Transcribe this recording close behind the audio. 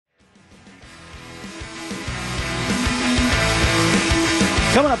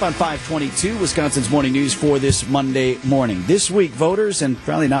Coming up on 522, Wisconsin's morning news for this Monday morning. This week, voters, and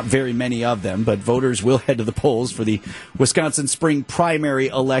probably not very many of them, but voters will head to the polls for the Wisconsin spring primary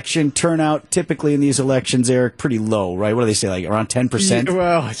election. Turnout typically in these elections, Eric, pretty low, right? What do they say, like around 10%? Yeah,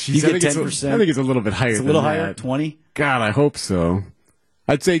 well, geez, you get 10%? I think it's a little bit higher. It's a little than higher, that. 20? God, I hope so.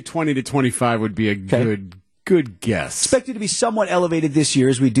 I'd say 20 to 25 would be a good guess. Expected to be somewhat elevated this year,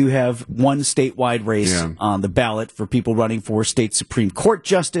 as we do have one statewide race on the ballot for people running for state Supreme Court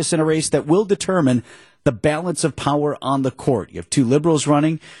justice in a race that will determine the balance of power on the court. You have two liberals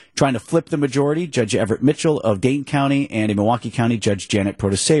running, trying to flip the majority, Judge Everett Mitchell of Dane County, and in Milwaukee County, Judge Janet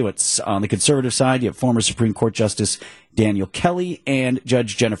Protasewicz. On the conservative side, you have former Supreme Court Justice Daniel Kelly and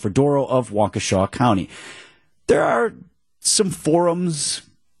Judge Jennifer Dorough of Waukesha County. There are some forums,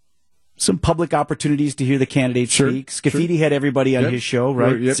 some public opportunities to hear the candidates speak. Scafidi had everybody on his show,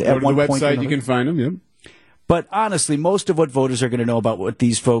 right? Yep. At one the point website, you can find them, yep. But honestly, most of what voters are going to know about what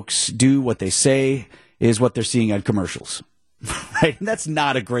these folks do, what they say, is what they're seeing on commercials, right? And that's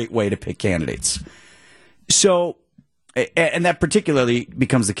not a great way to pick candidates. So, and that particularly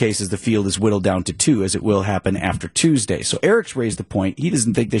becomes the case as the field is whittled down to two, as it will happen after Tuesday. So Eric's raised the point, he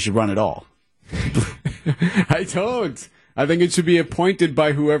doesn't think they should run at all. I don't. I think it should be appointed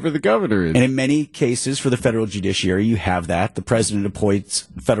by whoever the governor is. And in many cases for the federal judiciary, you have that. The president appoints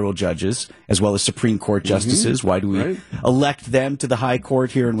federal judges as well as Supreme Court justices. Why do we elect them to the high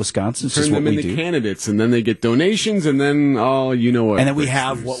court here in Wisconsin? It's Turn them into candidates, and then they get donations, and then, you know what. And then we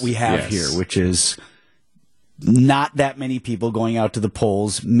have what we have here, which is not that many people going out to the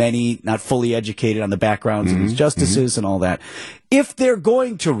polls, many not fully educated on the backgrounds of these justices and all that. If they're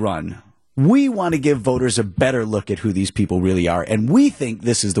going to run, we want to give voters a better look at who these people really are, and we think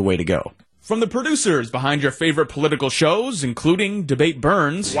this is the way to go. From the producers behind your favorite political shows, including Debate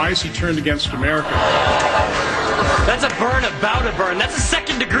Burns. Why is he turned against America? That's a burn about a burn. That's a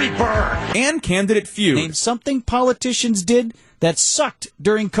second-degree burn. And Candidate Feud. Name something politicians did that sucked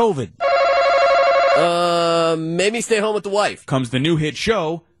during COVID. Maybe stay home with the wife. Comes the new hit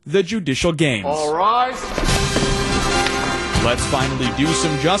show, The Judicial Games. All rise. Let's finally do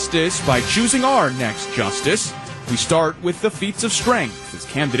some justice by choosing our next justice. We start with the feats of strength, as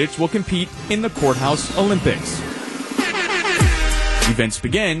candidates will compete in the Courthouse Olympics. Events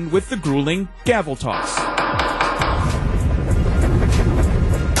begin with the grueling gavel toss,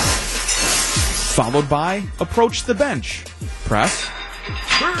 followed by approach the bench, press,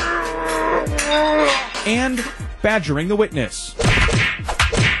 and badgering the witness.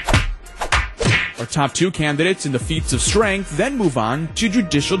 Our top two candidates in the feats of strength then move on to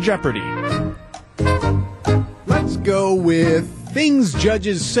Judicial Jeopardy. Let's go with things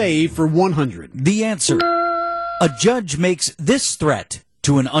judges say for 100. The answer: a judge makes this threat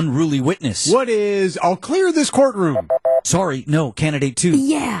to an unruly witness. What is, I'll clear this courtroom? Sorry, no, candidate 2.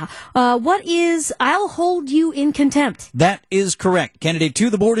 Yeah. What is, I'll hold you in contempt? That is correct. Candidate 2,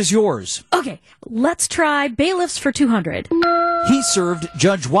 the board is yours. Okay, let's try bailiffs for 200. He served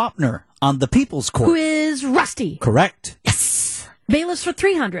Judge Wapner on the People's Court. Who is Rusty? Correct. Yes. Bailiffs for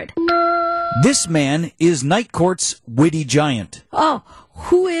 300. This man is Night Court's witty giant. Oh,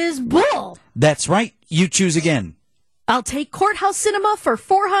 who is Bull? That's right. You choose again. I'll take Courthouse Cinema for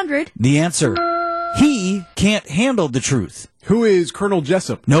 400. The answer: he can't handle the truth. Who is Colonel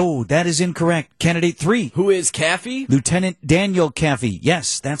Jessup? No, that is incorrect. Candidate 3. Who is Caffey? Lieutenant Daniel Caffey.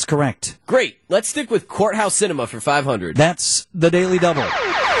 Yes, that's correct. Great. Let's stick with Courthouse Cinema for 500. That's the Daily Double.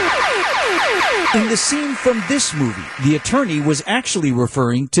 In the scene from this movie, the attorney was actually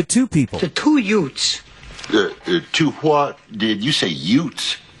referring to two people. To two youths. To what? Did you say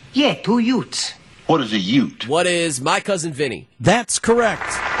utes? Yeah, two youths. What is a ute? What is My Cousin Vinny? That's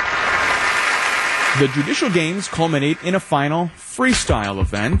correct. The Judicial Games culminate in a final freestyle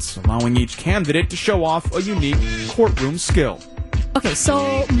event, allowing each candidate to show off a unique courtroom skill. Okay,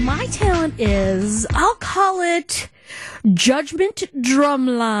 so my talent is, I'll call it Judgment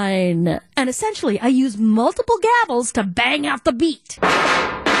Drumline. And essentially, I use multiple gavels to bang out the beat. For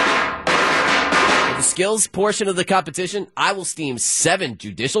the skills portion of the competition, I will steam 7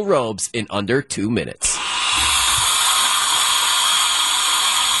 judicial robes in under 2 minutes.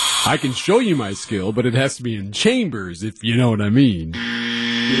 I can show you my skill, but it has to be in chambers, if you know what I mean.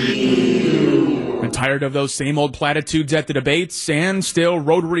 And tired of those same old platitudes at the debates and still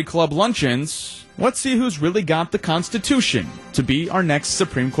Rotary Club luncheons? Let's see who's really got the Constitution to be our next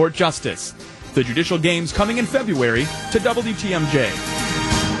Supreme Court Justice. The Judicial Games coming in February to WTMJ.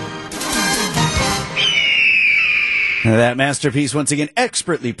 That masterpiece, once again,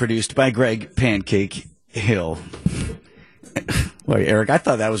 expertly produced by Greg Pancake Hill. Boy, Eric, I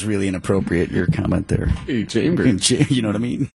thought that was really inappropriate, your comment there. Hey, chambers. You know what I mean?